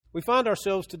We find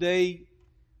ourselves today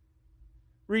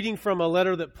reading from a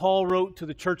letter that Paul wrote to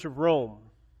the Church of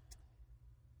Rome.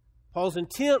 Paul's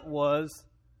intent was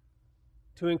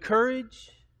to encourage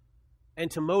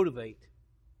and to motivate.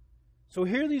 So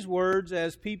hear these words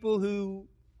as people who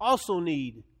also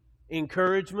need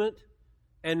encouragement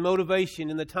and motivation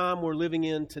in the time we're living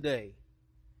in today.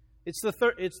 It's the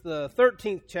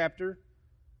 13th chapter,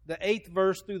 the 8th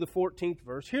verse through the 14th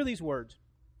verse. Hear these words.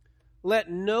 Let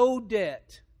no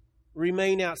debt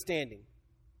remain outstanding,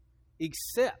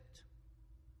 except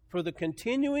for the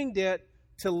continuing debt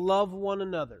to love one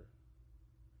another.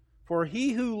 For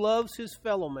he who loves his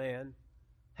fellow man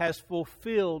has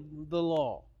fulfilled the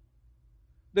law.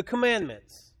 The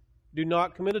commandments: do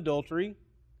not commit adultery,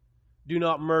 do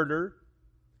not murder,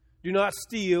 do not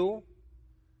steal,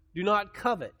 do not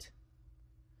covet,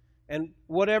 and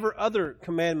whatever other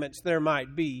commandments there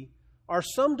might be, are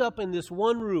summed up in this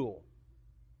one rule: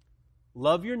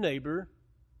 love your neighbor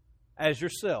as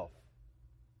yourself.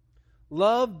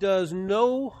 Love does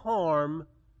no harm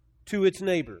to its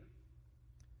neighbor.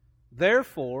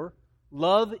 Therefore,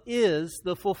 love is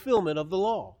the fulfillment of the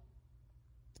law.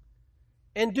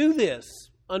 And do this,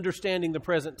 understanding the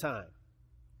present time.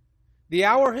 The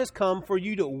hour has come for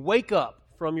you to wake up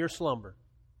from your slumber,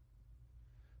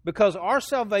 because our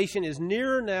salvation is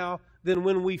nearer now than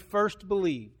when we first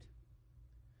believed.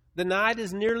 The night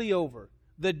is nearly over.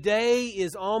 The day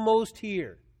is almost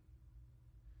here.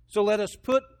 So let us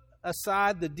put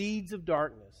aside the deeds of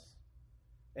darkness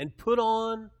and put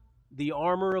on the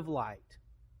armor of light.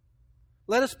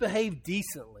 Let us behave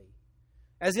decently,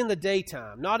 as in the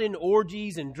daytime, not in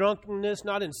orgies and drunkenness,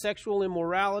 not in sexual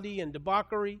immorality and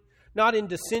debauchery, not in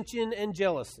dissension and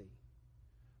jealousy.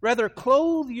 Rather,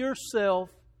 clothe yourself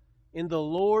in the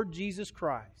Lord Jesus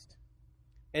Christ,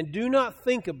 and do not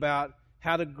think about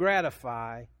how to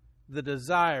gratify the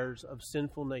desires of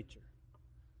sinful nature.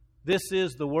 This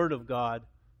is the word of God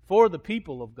for the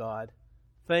people of God.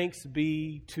 Thanks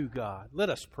be to God. Let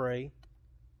us pray.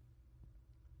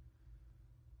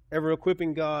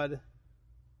 Ever-equipping God,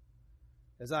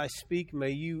 as I speak, may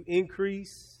you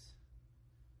increase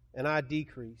and I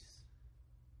decrease.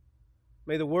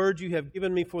 May the words you have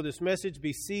given me for this message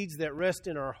be seeds that rest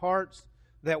in our hearts,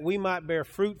 that we might bear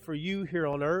fruit for you here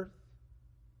on earth.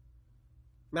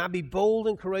 May I be bold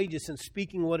and courageous in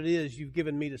speaking what it is you've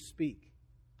given me to speak.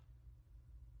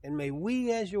 And may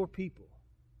we, as your people,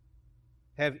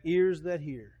 have ears that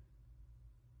hear.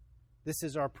 This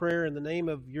is our prayer in the name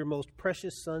of your most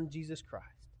precious Son, Jesus Christ.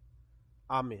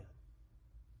 Amen.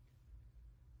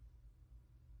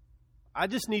 I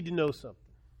just need to know something.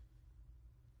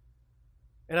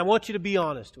 And I want you to be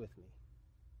honest with me.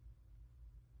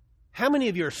 How many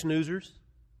of you are snoozers?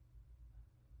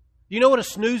 You know what a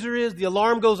snoozer is? The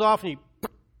alarm goes off and you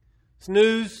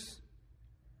snooze.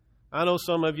 I know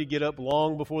some of you get up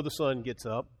long before the sun gets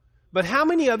up. But how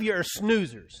many of you are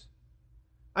snoozers?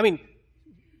 I mean,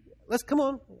 let's come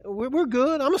on. We're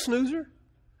good. I'm a snoozer.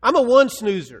 I'm a one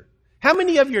snoozer. How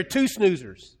many of you are two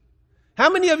snoozers? How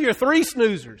many of you are three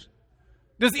snoozers?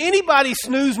 Does anybody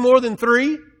snooze more than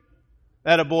three?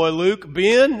 Attaboy, Luke,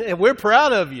 Ben, and we're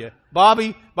proud of you.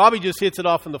 Bobby just hits it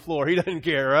off on the floor. He doesn't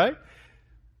care, right?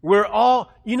 We're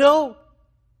all,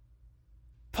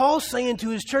 Paul's saying to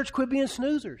his church, quit being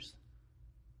snoozers.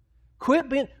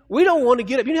 We don't want to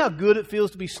get up. You know how good it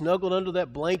feels to be snuggled under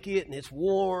that blanket and it's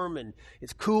warm and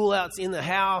it's cool out in the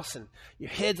house and your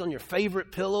head's on your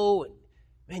favorite pillow and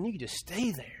man, you can just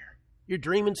stay there. You're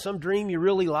dreaming some dream you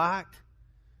really liked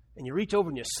and you reach over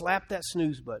and you slap that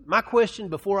snooze button. My question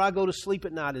before I go to sleep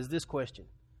at night is this question.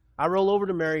 I roll over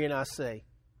to Mary and I say,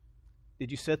 did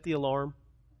you set the alarm?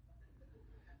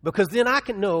 Because then I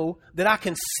can know that I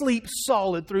can sleep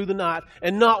solid through the night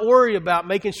and not worry about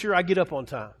making sure I get up on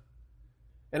time.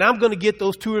 And I'm going to get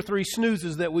those 2 or 3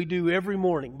 snoozes that we do every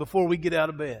morning before we get out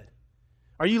of bed.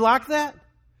 Are you like that?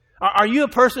 Are you a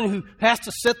person who has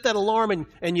to set that alarm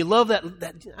and you love that?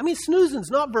 I mean, snoozing's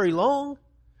not very long,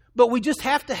 but we just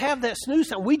have to have that snooze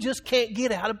time. We just can't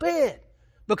get out of bed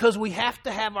because we have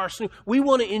to have our snooze. We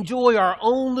want to enjoy our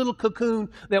own little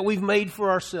cocoon that we've made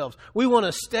for ourselves. We want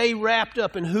to stay wrapped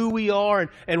up in who we are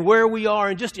and where we are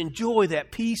and just enjoy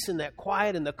that peace and that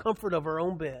quiet and the comfort of our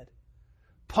own bed.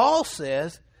 Paul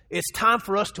says it's time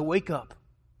for us to wake up.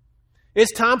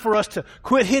 It's time for us to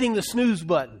quit hitting the snooze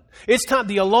button. It's time.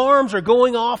 The alarms are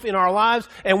going off in our lives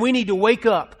and we need to wake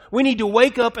up. We need to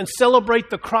wake up and celebrate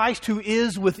the Christ who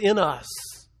is within us.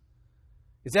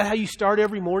 Is that how you start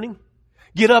every morning?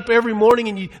 Get up every morning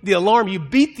and you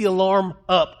beat the alarm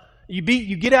up.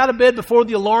 You get out of bed before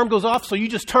the alarm goes off, so you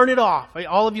just turn it off.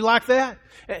 All of you like that?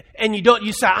 And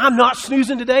you say, I'm not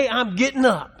snoozing today, I'm getting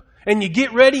up. And you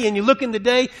get ready and you look in the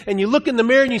day and you look in the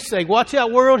mirror and you say, watch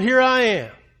out world, here I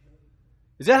am.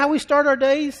 Is that how we start our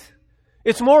days?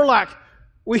 It's more like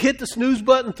we hit the snooze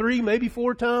button 3, maybe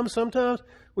 4 times sometimes.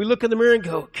 We look in the mirror and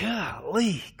go,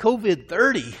 golly,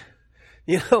 COVID-30.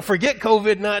 Forget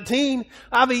COVID-19.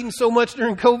 I've eaten so much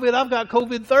during COVID, I've got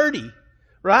COVID-30.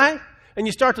 Right? And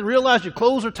you start to realize your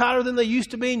clothes are tighter than they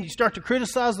used to be, and you start to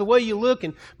criticize the way you look,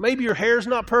 and maybe your hair's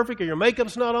not perfect or your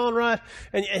makeup's not on right,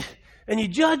 and you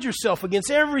judge yourself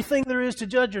against everything there is to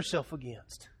judge yourself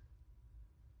against.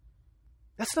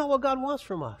 That's not what God wants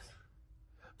from us.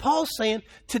 Paul's saying,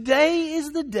 today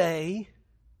is the day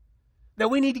that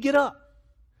we need to get up.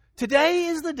 Today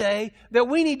is the day that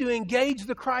we need to engage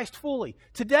the Christ fully.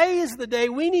 Today is the day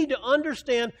we need to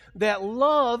understand that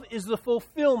love is the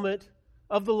fulfillment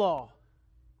of the law.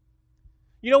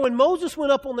 When Moses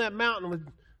went up on that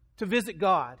mountain to visit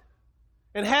God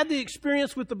and had the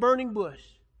experience with the burning bush,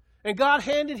 and God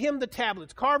handed him the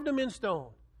tablets, carved them in stone,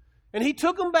 and he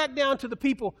took them back down to the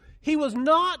people, he was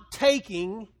not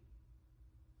taking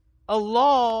a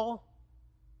law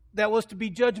that was to be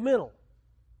judgmental.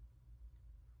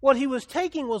 What he was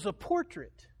taking was a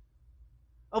portrait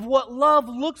of what love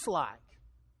looks like.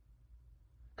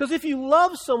 Because if you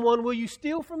love someone, will you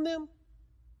steal from them?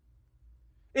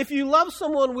 If you love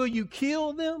someone, will you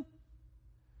kill them?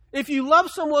 If you love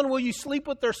someone, will you sleep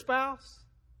with their spouse?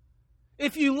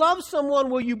 If you love someone,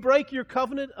 will you break your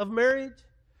covenant of marriage?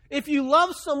 If you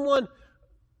love someone,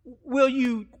 will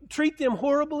you treat them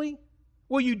horribly?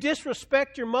 Will you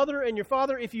disrespect your mother and your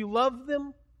father if you love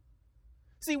them?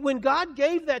 See, when God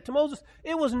gave that to Moses,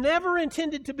 it was never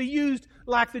intended to be used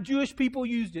like the Jewish people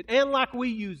used it and like we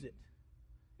use it.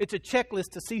 It's a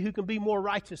checklist to see who can be more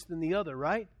righteous than the other,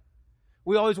 right?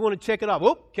 We always want to check it off.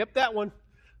 Oh, kept that one.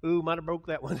 Ooh, might have broke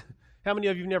that one. How many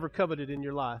of you have never coveted in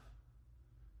your life?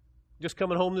 Just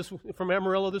coming home from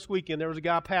Amarillo this weekend, there was a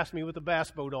guy passed me with a bass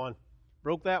boat on.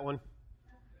 Broke that one.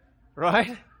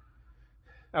 Right?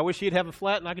 I wish he'd have a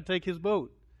flat and I could take his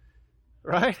boat.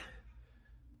 Right?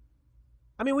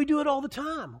 We do it all the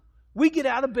time. We get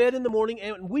out of bed in the morning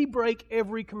and we break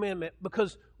every commandment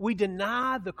because we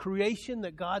deny the creation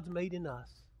that God's made in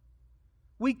us.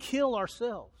 We kill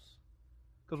ourselves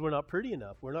because we're not pretty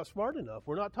enough, we're not smart enough,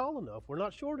 we're not tall enough, we're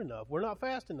not short enough, we're not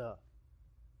fast enough.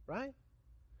 Right?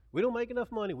 We don't make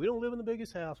enough money. We don't live in the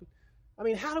biggest house.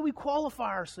 How do we qualify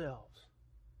ourselves?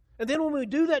 And then when we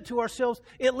do that to ourselves,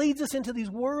 it leads us into these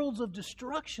worlds of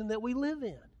destruction that we live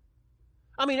in.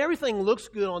 Everything looks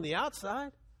good on the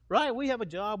outside, right? We have a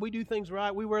job, we do things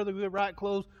right, we wear the right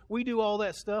clothes, we do all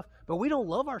that stuff, but we don't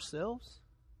love ourselves.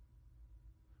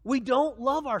 We don't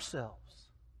love ourselves.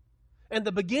 And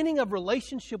the beginning of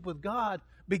relationship with God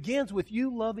begins with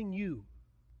you loving you.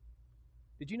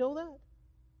 Did you know that?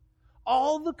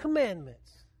 All the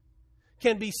commandments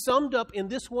can be summed up in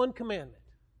this one commandment.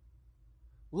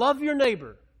 Love your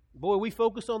neighbor. Boy, we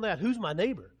focus on that. Who's my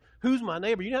neighbor? Who's my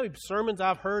neighbor? You know how many sermons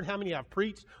I've heard, how many I've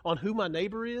preached on who my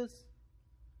neighbor is?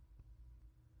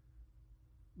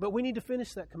 But we need to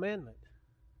finish that commandment.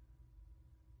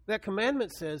 That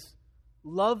commandment says,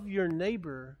 love your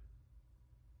neighbor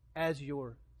as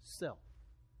yourself.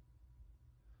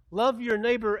 Love your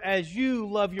neighbor as you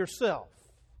love yourself.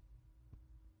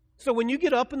 So when you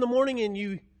get up in the morning and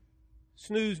you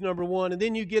snooze, number one, and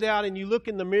then you get out and you look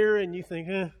in the mirror and you think,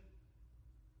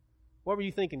 what were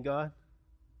you thinking, God?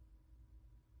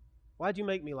 Why'd you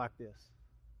make me like this?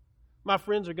 My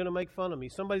friends are going to make fun of me.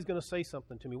 Somebody's going to say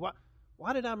something to me.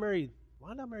 Why did I marry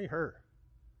her?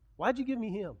 Why'd you give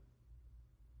me him?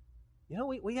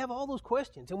 We have all those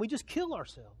questions and we just kill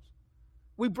ourselves.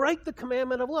 We break the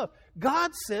commandment of love.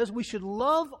 God says we should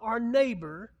love our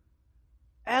neighbor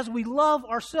as we love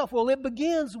ourselves. Well, it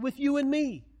begins with you and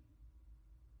me.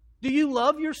 Do you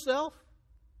love yourself?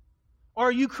 Or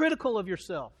are you critical of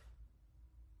yourself?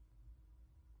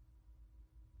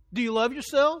 Do you love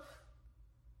yourself?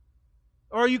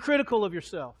 Or are you critical of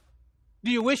yourself?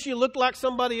 Do you wish you looked like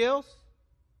somebody else?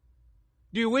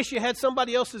 Do you wish you had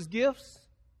somebody else's gifts?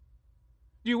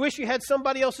 Do you wish you had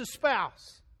somebody else's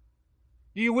spouse?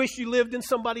 Do you wish you lived in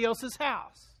somebody else's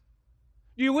house?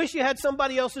 Do you wish you had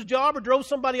somebody else's job or drove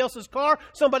somebody else's car,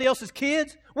 somebody else's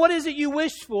kids? What is it you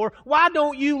wish for? Why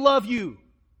don't you love you?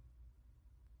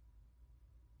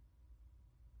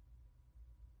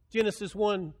 Genesis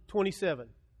 1:27.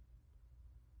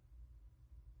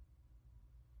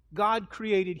 God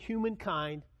created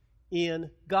humankind in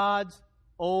God's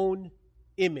own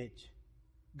image.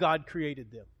 God created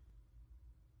them.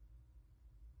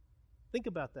 Think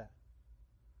about that.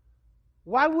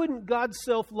 Why wouldn't God's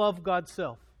self love God's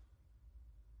self?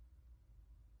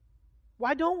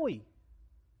 Why don't we?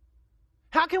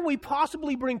 How can we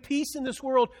possibly bring peace in this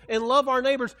world and love our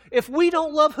neighbors if we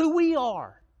don't love who we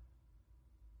are?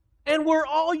 And we're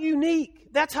all unique.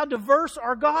 That's how diverse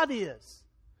our God is.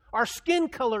 Our skin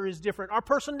color is different. Our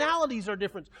personalities are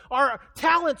different. Our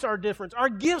talents are different. Our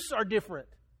gifts are different.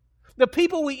 The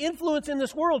people we influence in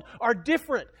this world are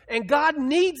different. And God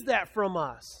needs that from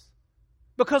us.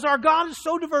 Because our God is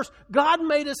so diverse. God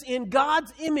made us in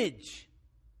God's image.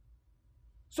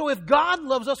 So if God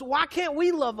loves us, why can't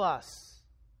we love us?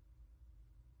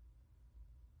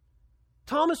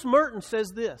 Thomas Merton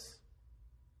says this: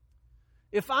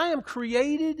 if I am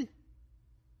created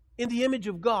in the image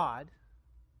of God,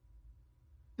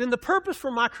 then the purpose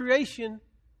for my creation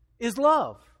is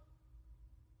love.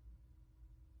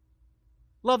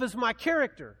 Love is my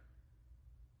character.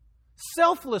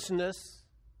 Selflessness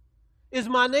is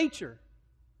my nature.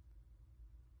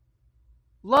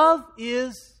 Love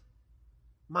is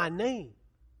my name.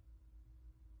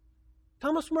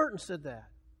 Thomas Merton said that.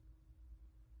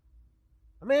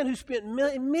 A man who spent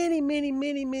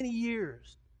many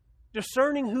years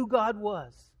discerning who God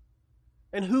was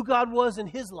and who God was in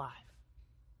his life,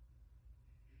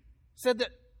 said that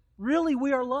really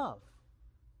we are love.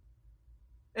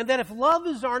 And that if love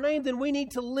is our name, then we need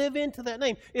to live into that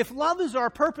name. If love is our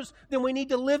purpose, then we need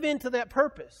to live into that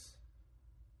purpose.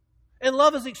 And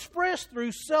love is expressed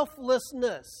through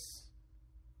selflessness.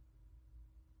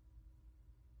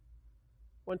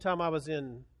 One time I was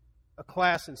in a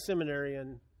class in seminary,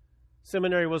 and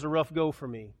seminary was a rough go for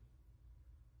me.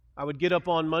 I would get up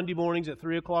on Monday mornings at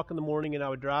 3 o'clock in the morning, and I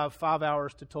would drive 5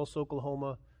 hours to Tulsa,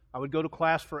 Oklahoma. I would go to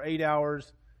class for 8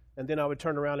 hours, and then I would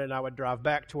turn around and I would drive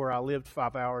back to where I lived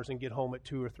 5 hours and get home at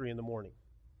 2 or 3 in the morning.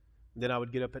 And then I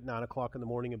would get up at 9 o'clock in the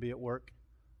morning and be at work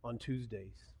on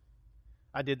Tuesdays.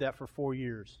 I did that for 4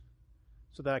 years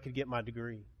so that I could get my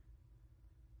degree.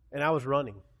 And I was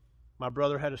running. My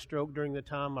brother had a stroke during the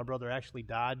time. My brother actually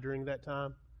died during that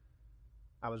time.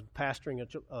 I was pastoring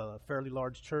a fairly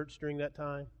large church during that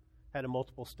time. Had a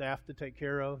multiple staff to take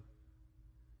care of.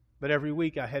 But every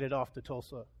week I headed off to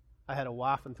Tulsa. I had a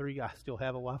wife and I still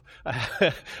have a wife.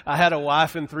 I had a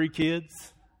wife and 3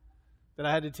 kids that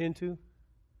I had to tend to.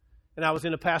 And I was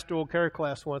in a pastoral care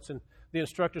class once, and the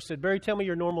instructor said, "Barry, tell me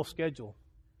your normal schedule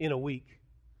in a week."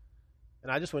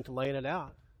 And I just went to laying it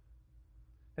out.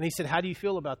 And he said, "How do you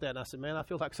feel about that?" And I said, "Man, I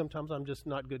feel like sometimes I'm just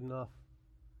not good enough.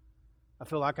 I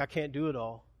feel like I can't do it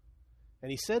all."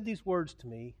 And he said these words to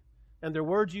me, and they're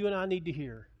words you and I need to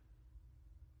hear.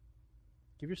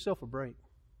 Give yourself a break.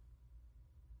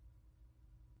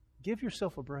 Give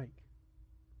yourself a break.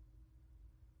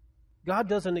 God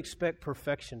doesn't expect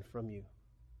perfection from you.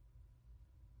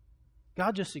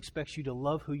 God just expects you to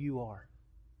love who you are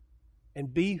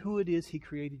and be who it is He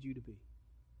created you to be.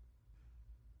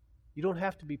 You don't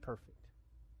have to be perfect.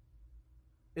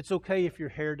 It's okay if your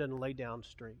hair doesn't lay down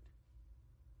straight.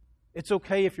 It's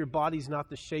okay if your body's not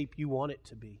the shape you want it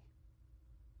to be.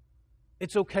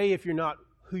 It's okay if you're not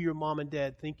who your mom and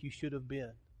dad think you should have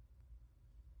been.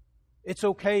 It's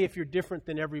okay if you're different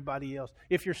than everybody else.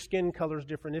 If your skin color is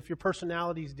different, if your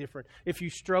personality is different, if you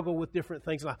struggle with different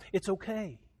things in life. It's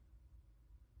okay.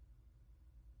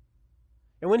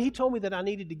 And when He told me that I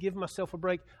needed to give myself a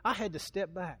break, I had to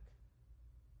step back.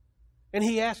 And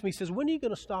He asked me, He says, "When are you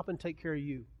going to stop and take care of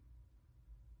you?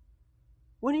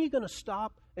 When are you going to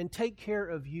stop and take care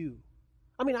of you?"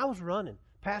 I mean, I was running,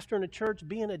 pastoring a church,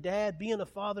 being a dad, being a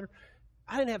father.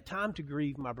 I didn't have time to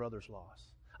grieve my brother's loss.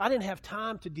 I didn't have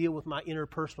time to deal with my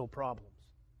interpersonal problems.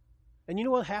 And you know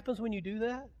what happens when you do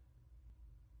that?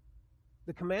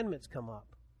 The commandments come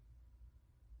up.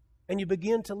 And you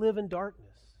begin to live in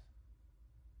darkness.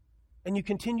 And you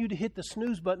continue to hit the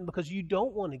snooze button because you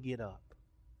don't want to get up.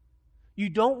 You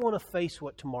don't want to face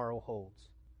what tomorrow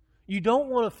holds. You don't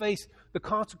want to face the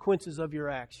consequences of your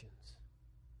actions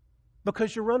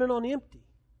because you're running on empty.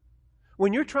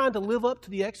 When you're trying to live up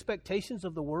to the expectations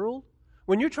of the world,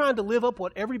 when you're trying to live up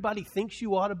what everybody thinks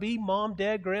you ought to be, mom,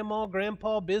 dad, grandma,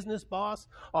 grandpa, business boss,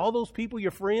 all those people,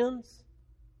 your friends,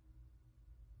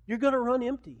 you're going to run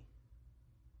empty.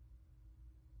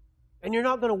 And you're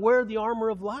not going to wear the armor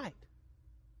of light.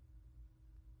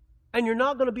 And you're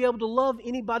not going to be able to love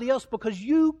anybody else because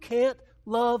you can't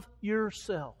love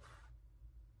yourself.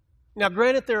 Now,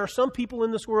 granted, there are some people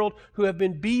in this world who have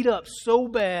been beat up so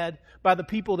bad by the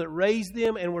people that raised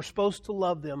them and were supposed to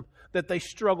love them that they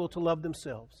struggle to love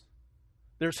themselves.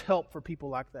 There's help for people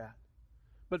like that.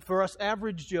 But for us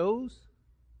average Joes,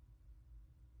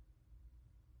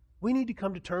 we need to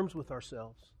come to terms with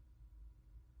ourselves.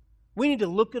 We need to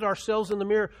look at ourselves in the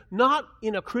mirror, not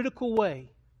in a critical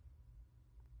way,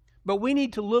 but we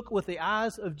need to look with the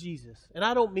eyes of Jesus. And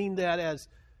I don't mean that as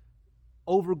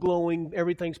overglowing,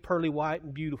 everything's pearly white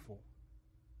and beautiful.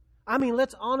 I mean,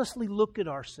 let's honestly look at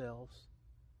ourselves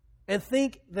and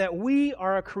think that we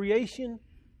are a creation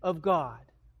of God.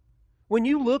 When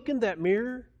you look in that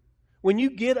mirror, when you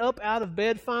get up out of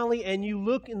bed finally and you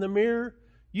look in the mirror,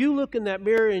 you look in that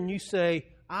mirror and you say,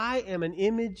 I am an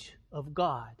image of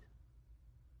God.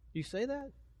 Do you say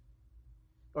that?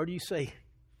 Or do you say,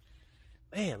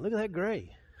 man, look at that gray.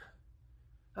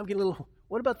 I'm getting a little,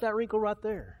 what about that wrinkle right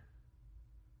there?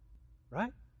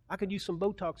 Right? I could use some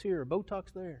Botox here or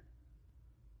Botox there.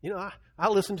 You know, I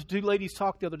listened to two ladies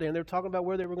talk the other day, and they were talking about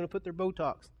where they were going to put their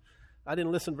Botox. I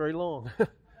didn't listen very long.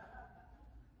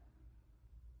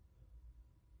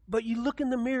 But you look in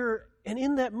the mirror, and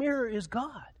in that mirror is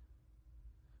God.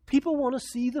 People want to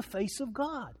see the face of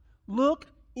God. Look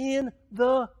in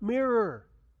the mirror.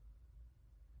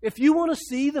 If you want to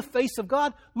see the face of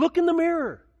God, look in the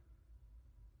mirror.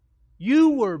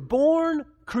 You were born,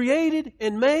 created,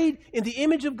 and made in the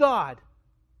image of God.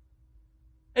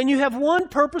 And you have one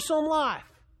purpose on life.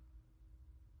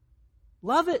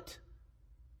 Love it.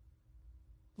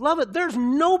 Love it. There's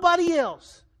nobody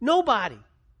else. Nobody.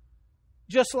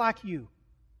 Just like you.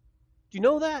 Do you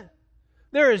know that?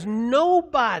 There is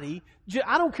nobody,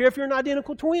 I don't care if you're an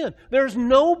identical twin. There's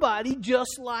nobody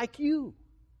just like you.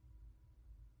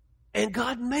 And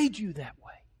God made you that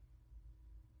way.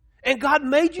 And God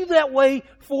made you that way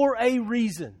for a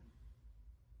reason.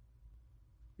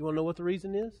 You want to know what the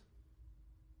reason is?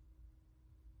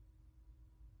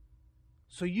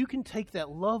 So you can take that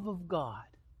love of God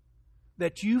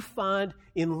that you find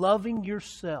in loving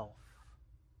yourself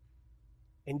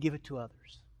and give it to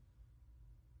others.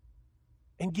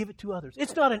 And give it to others.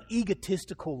 It's not an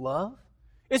egotistical love.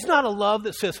 It's not a love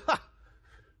that says,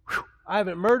 I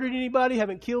haven't murdered anybody,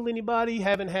 haven't killed anybody,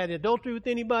 haven't had adultery with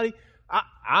anybody.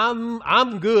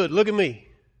 I'm good. Look at me.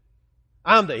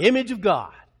 I'm the image of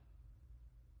God.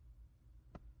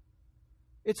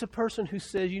 It's a person who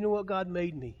says, you know what, God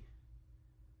made me.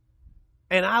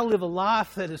 And I live a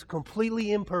life that is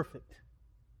completely imperfect.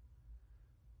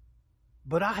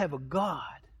 But I have a God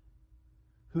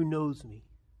who knows me.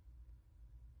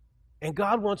 And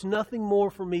God wants nothing more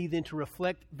from me than to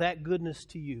reflect that goodness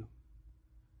to you.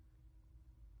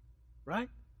 Right?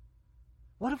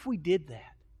 What if we did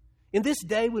that? In this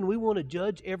day when we want to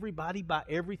judge everybody by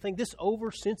everything, this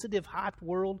oversensitive, hyped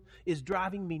world is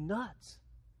driving me nuts.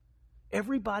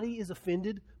 Everybody is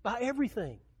offended by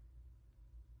everything.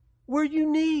 We're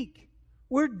unique.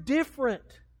 We're different.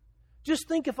 Just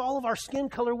think if all of our skin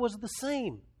color was the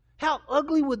same. How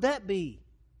ugly would that be?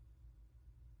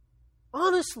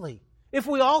 Honestly, if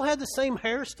we all had the same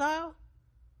hairstyle.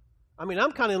 I mean,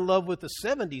 I'm kind of in love with the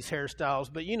 70s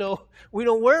hairstyles, but you know, we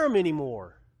don't wear them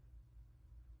anymore.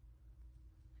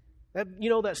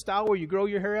 That style where you grow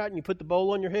your hair out and you put the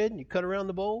bowl on your head and you cut around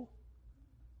the bowl?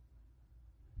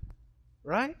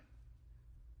 Right?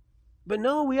 But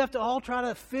no, we have to all try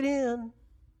to fit in.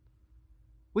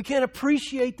 We can't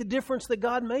appreciate the difference that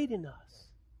God made in us.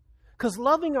 Because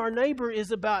loving our neighbor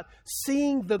is about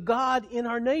seeing the God in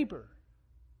our neighbor.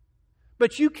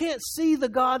 But you can't see the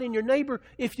God in your neighbor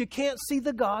if you can't see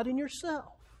the God in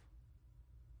yourself.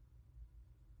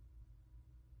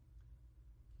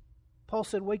 Paul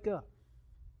said, wake up.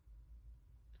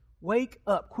 Wake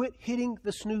up. Quit hitting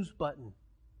the snooze button.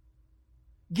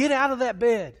 Get out of that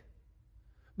bed.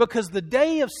 Because the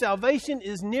day of salvation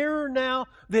is nearer now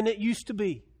than it used to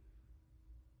be.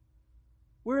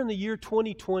 We're in the year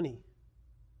 2020.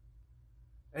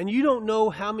 And you don't know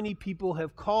how many people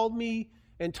have called me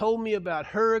and told me about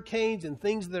hurricanes and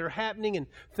things that are happening and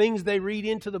things they read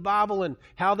into the Bible and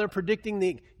how they're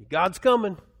predicting God's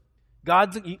coming. I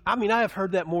have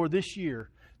heard that more this year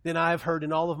than I have heard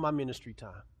in all of my ministry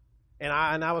time. And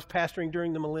I was pastoring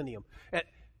during the millennium.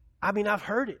 I've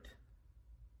heard it.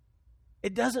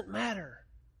 It doesn't matter.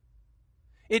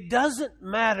 It doesn't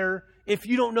matter if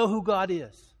you don't know who God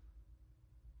is.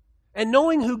 And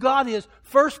knowing who God is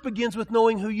first begins with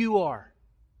knowing who you are.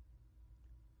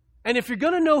 And if you're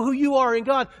going to know who you are in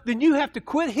God, then you have to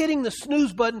quit hitting the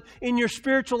snooze button in your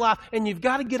spiritual life, and you've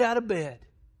got to get out of bed.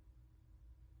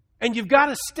 And you've got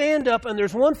to stand up, and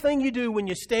there's one thing you do when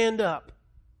you stand up.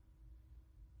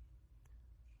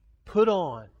 Put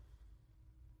on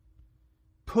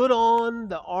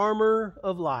the armor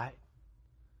of light.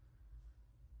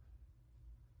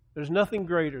 There's nothing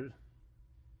greater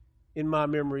in my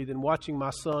memory than watching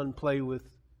my son play with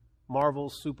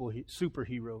Marvel's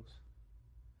superheroes.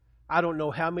 I don't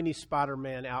know how many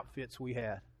Spider-Man outfits we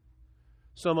had.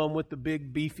 Some of them with the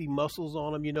big beefy muscles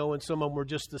on them, and some of them were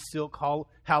just the silk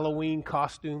Halloween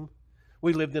costume.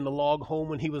 We lived in a log home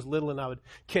when he was little, and I would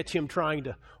catch him trying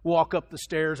to walk up the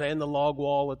stairs and the log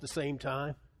wall at the same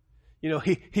time. You know,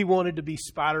 he wanted to be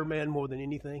Spider-Man more than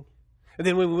anything. And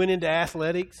then when we went into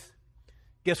athletics,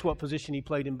 guess what position he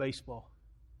played in baseball?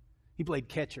 He played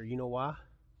catcher. You know why?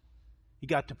 He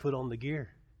got to put on the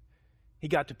gear. He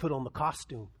got to put on the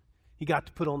costume. He got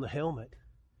to put on the helmet.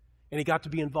 And he got to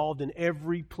be involved in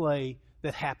every play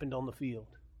that happened on the field.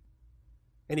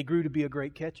 And he grew to be a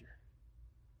great catcher.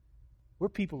 We're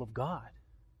people of God.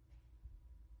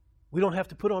 We don't have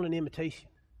to put on an imitation.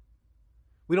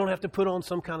 We don't have to put on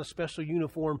some kind of special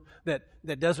uniform that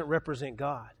doesn't represent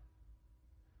God.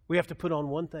 We have to put on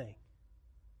one thing: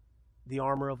 the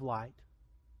armor of light.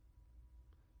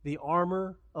 The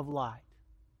armor of light.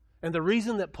 And the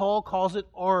reason that Paul calls it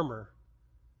armor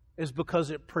is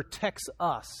because it protects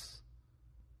us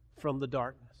from the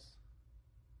darkness.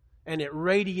 And it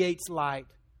radiates light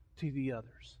to the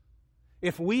others.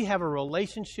 If we have a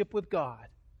relationship with God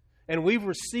and we've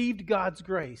received God's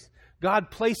grace,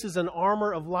 God places an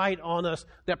armor of light on us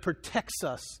that protects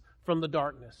us from the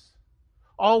darkness.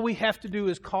 All we have to do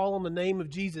is call on the name of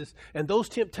Jesus, and those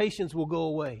temptations will go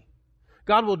away.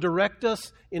 God will direct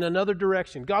us in another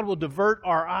direction. God will divert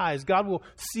our eyes. God will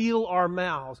seal our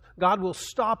mouths. God will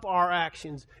stop our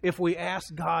actions if we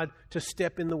ask God to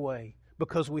step in the way,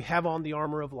 because we have on the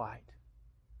armor of light.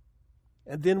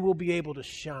 And then we'll be able to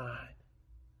shine.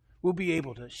 We'll be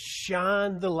able to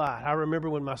shine the light. I remember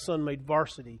when my son made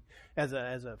varsity as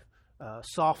a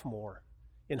sophomore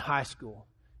in high school,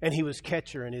 and he was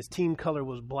catcher, and his team color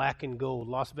was black and gold,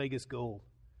 Las Vegas gold.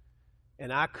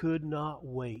 And I could not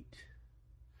wait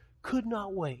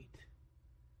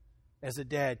as a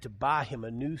dad to buy him a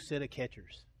new set of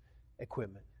catcher's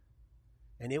equipment.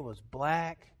 And it was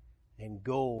black and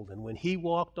gold. And when he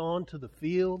walked onto the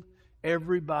field,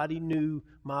 everybody knew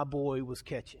my boy was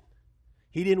catching.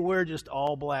 He didn't wear just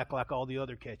all black like all the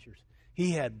other catchers.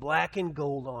 He had black and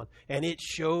gold on, and it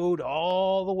showed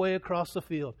all the way across the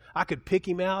field. I could pick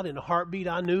him out in a heartbeat.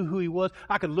 I knew who he was.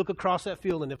 I could look across that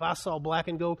field, and if I saw black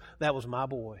and gold, that was my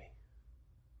boy.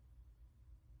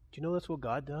 Do you know that's what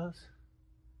God does?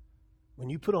 When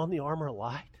you put on the armor of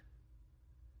light,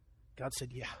 God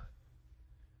said, yeah,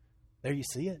 there you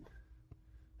see it.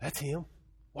 That's him.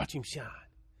 Watch him shine.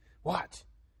 Watch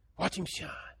him shine.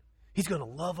 He's going to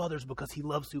love others because he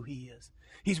loves who he is.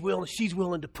 She's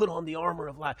willing to put on the armor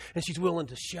of light, and she's willing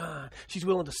to shine. She's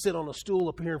willing to sit on a stool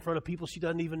up here in front of people she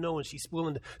doesn't even know, and she's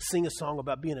willing to sing a song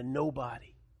about being a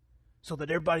nobody so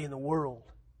that everybody in the world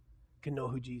can know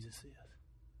who Jesus is.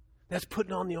 That's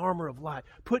putting on the armor of light,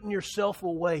 putting yourself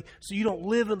away so you don't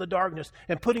live in the darkness,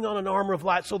 and putting on an armor of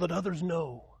light so that others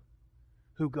know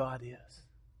who God is.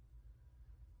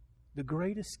 The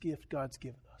greatest gift God's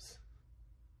given us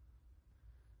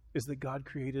is that God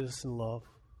created us in love.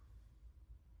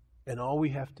 And all we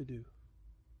have to do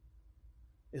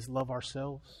is love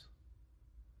ourselves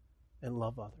and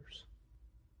love others.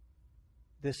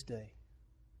 This day,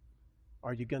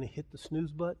 are you going to hit the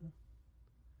snooze button?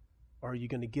 Or are you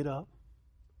going to get up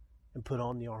and put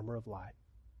on the armor of light?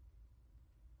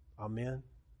 Amen.